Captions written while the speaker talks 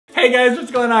Hey guys, what's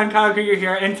going on? Kyle Krieger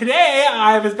here, and today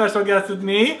I have a special guest with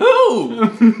me. Who?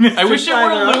 I wish it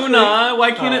were Luna.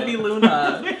 Why can't it be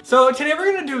Luna? So today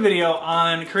we're going to do a video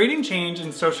on creating change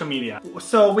in social media.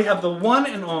 So we have the one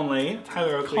and only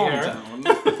Tyler Oakley here. Calm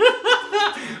down.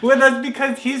 With us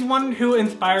because he's one who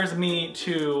inspires me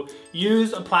to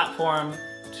use a platform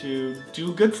to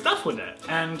do good stuff with it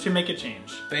and to make a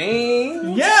change.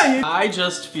 Thanks. Yeah. I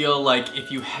just feel like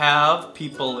if you have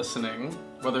people listening,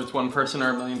 whether it's one person or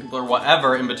a million people or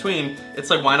whatever in between, it's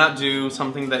like, why not do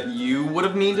something that you would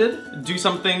have needed? Do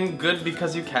something good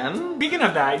because you can? Speaking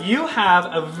of that, you have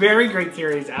a very great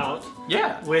series out.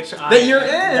 Yeah. Which you're in.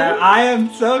 That I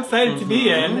am so excited to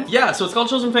be in. Yeah, so it's called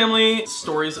Chosen Family,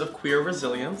 Stories of Queer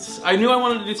Resilience. I knew I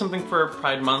wanted to do something for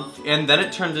Pride Month, and then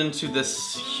it turned into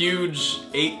this huge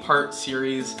 8-part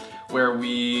series where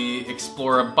we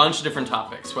explore a bunch of different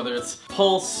topics, whether it's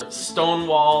Pulse,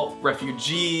 Stonewall,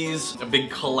 refugees, a big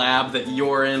collab that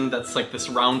you're in that's like this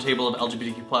roundtable of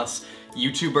LGBTQ+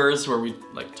 YouTubers where we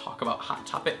like talk about hot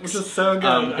topics. Which is so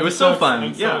good. It was so fun.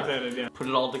 I'm so excited, yeah. Put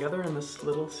it all together in this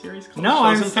little series called No,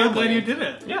 I'm Chosen so Family. glad you did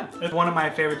it. Yeah. It's one of my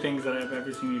favorite things that I've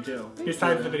ever seen you do.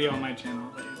 Besides the video on my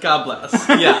channel. God bless.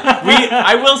 Yeah.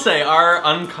 I will say our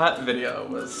uncut video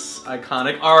was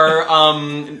iconic.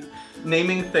 Our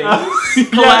naming things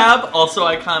collab, also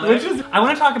iconic. I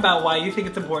want to talk about why you think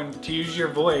it's important to use your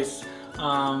voice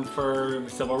for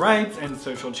civil rights and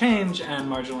social change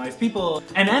and marginalized people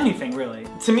and anything really.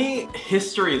 To me,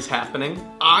 history is happening.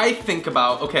 I think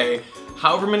about, okay,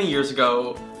 however many years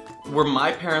ago were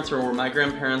my parents or were my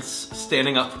grandparents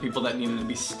standing up for people that needed to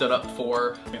be stood up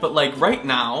for, but like right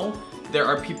now, there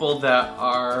are people that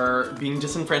are being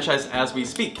disenfranchised as we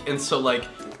speak. And so like,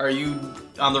 are you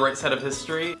on the right side of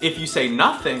history? If you say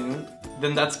nothing,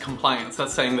 then that's compliance.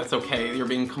 That's saying that's okay. You're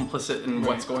being complicit in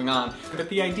what's going on. But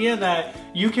the idea that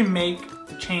you can make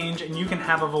change and you can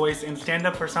have a voice and stand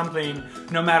up for something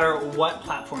no matter what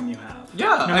platform you have.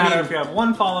 Yeah, no matter if you have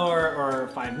 1 follower or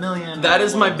 5 million. That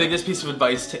is my biggest piece of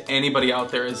advice to anybody out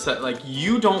there is that like,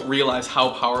 you don't realize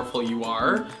how powerful you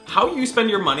are. How you spend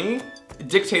your money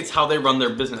dictates how they run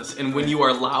their business, and when you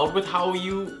are loud with how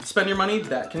you spend your money,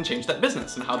 that can change that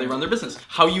business and how they run their business.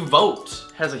 How you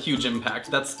vote has a huge impact.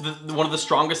 That's one of the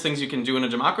strongest things you can do in a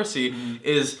democracy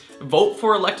is vote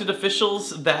for elected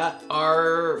officials that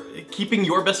are keeping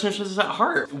your best interests at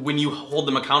heart. When you hold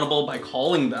them accountable by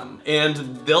calling them, and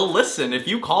they'll listen. If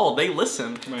you call, they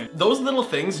listen. Right. Those little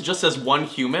things, just as one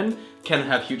human, can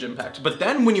have huge impact. But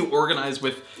then when you organize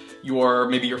with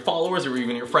maybe your followers or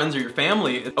even your friends or your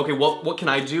family, okay, what can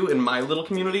I do in my little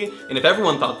community? And if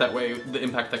everyone thought that way, the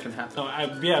impact that can happen. So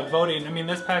yeah, voting, I mean,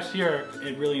 this past year,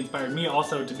 it really inspired me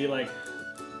also to be like,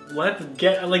 let's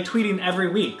get, like, tweeting every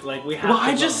week, like we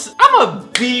have to I'ma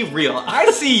be real. I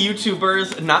see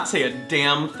YouTubers not say a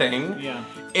damn thing,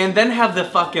 and then have the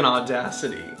fucking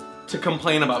audacity to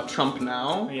complain about Trump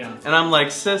now. Yeah. And I'm like,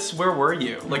 sis, where were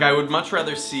you? Like, I would much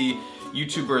rather see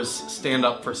YouTubers stand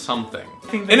up for something.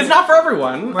 And it's not for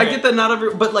everyone. Right. I get that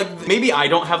not but like maybe I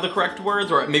don't have the correct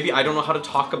words or maybe I don't know how to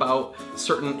talk about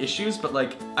certain issues, but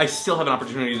like I still have an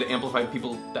opportunity to amplify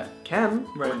people that can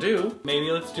or do.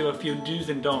 Maybe let's do a few do's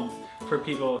and don'ts for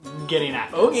people getting at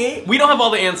it. Okay. We don't have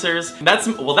all the answers. That's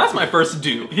my first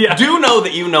do. Yeah. Do know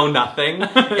that you know nothing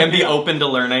and be open to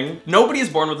learning. Nobody is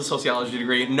born with a sociology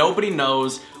degree. Nobody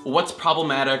knows what's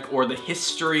problematic or the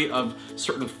history of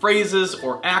certain phrases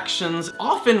or actions.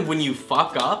 Often when you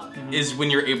fuck up is when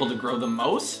you're able to grow the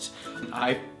most.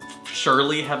 I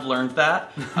surely have learned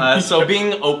that. So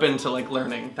being open to like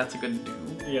learning, that's a good do.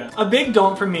 Yeah. A big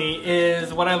don't for me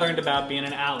is what I learned about being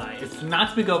an ally. It's not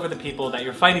to speak over the people that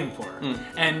you're fighting for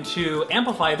and to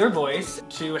amplify their voice,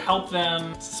 to help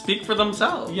them speak for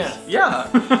themselves. Yes. Yeah.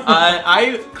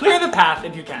 I clear the path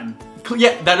if you can.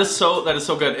 Yeah, that is so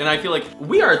good. And I feel like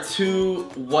we are two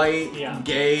white,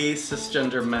 gay,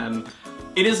 cisgender men.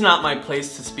 It is not my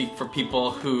place to speak for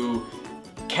people who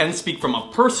can speak from a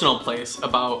personal place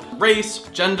about race,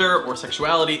 gender, or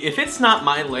sexuality. If it's not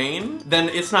my lane, then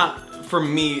it's not for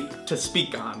me to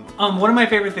speak on. One of my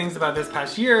favorite things about this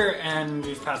past year and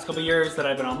these past couple years that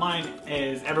I've been online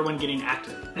is everyone getting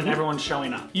active and everyone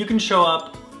showing up. You can show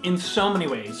up in so many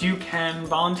ways. You can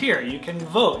volunteer, you can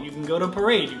vote, you can go to a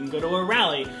parade, you can go to a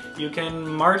rally, you can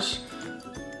march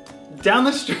down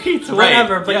the streets,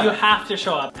 whatever, but you have to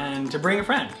show up and to bring a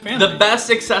friend, family. The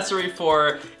best accessory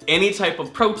for any type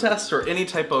of protest or any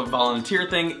type of volunteer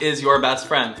thing is your best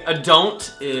friend. A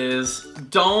don't is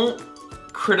don't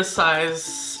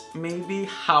criticize maybe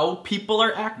how people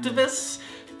are activists.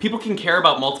 People can care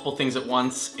about multiple things at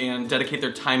once and dedicate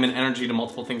their time and energy to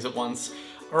multiple things at once.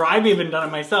 or I've even done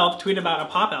it myself, tweet about a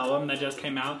pop album that just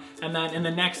came out, and then in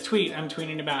the next tweet, I'm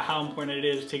tweeting about how important it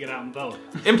is to get out and vote.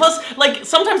 And plus, like,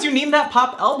 sometimes you need that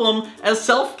pop album as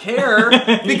self-care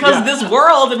because this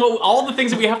world and all the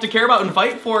things that we have to care about and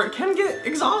fight for can get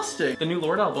exhausting. The new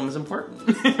Lord album is important.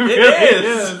 It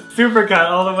is. Supercut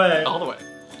all the way. All the way.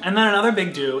 And then another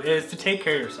big do is to take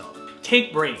care of yourself.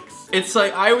 Take breaks. It's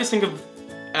like, I always think of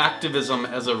activism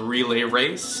as a relay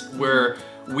race where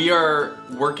we are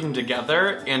working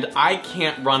together, and I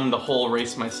can't run the whole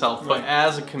race myself, but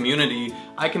as a community,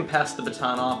 I can pass the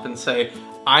baton off and say,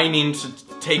 I need to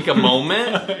take a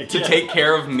moment to take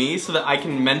care of me so that I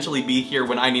can mentally be here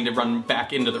when I need to run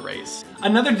back into the race.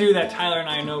 Another do that Tyler and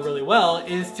I know really well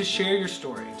is to share your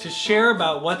story, to share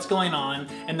about what's going on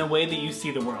and the way that you see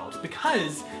the world.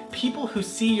 Because people who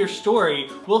see your story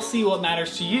will see what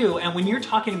matters to you, and when you're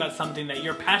talking about something that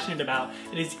you're passionate about,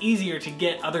 it is easier to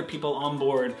get other people on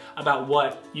board about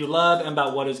what you love and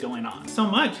about what is going on. So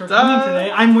much for coming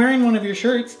today. I'm wearing one of your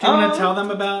shirts. Do you want to tell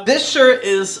them about? This shirt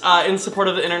is in support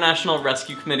of the International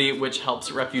Rescue Committee, which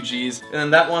helps refugees.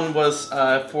 And that one was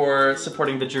for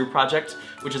supporting the Drew Project,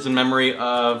 which is in memory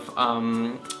of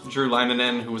Drew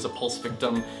Leinanen, who was a Pulse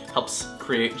victim, helps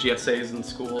create GSAs in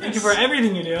schools. Thank you for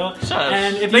everything you do. Shut up.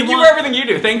 And if Thank you for everything you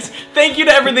do. Thank you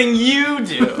to everything you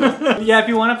do. Yeah, if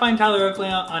you want to find Tyler Oakley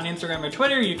on Instagram or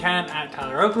Twitter, you can at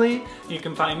Tyler Oakley. You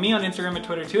can find me on Instagram and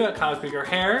Twitter too at Kyle Krieger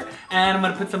Hair. And I'm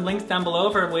going to put some links down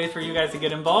below for ways for you guys to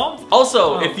get involved.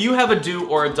 Also, if you have a do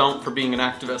or a don't for being an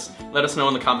activist, let us know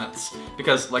in the comments.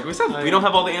 Because like we said, we don't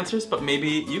have all the answers, but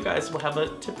maybe you guys will have a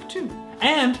tip or two.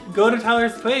 And go to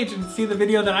Tyler's page and see the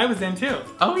video that I was in too.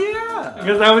 Oh yeah.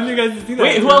 Because I want you guys to see that.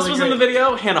 Wait, who else was in the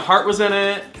video? Hannah Hart was in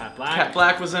it. Kat Black. Kat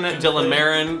Black was in it. Dylan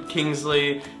Marin,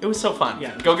 Kingsley. It was so fun.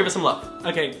 Yeah. Go give us some love.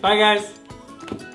 Okay, bye guys.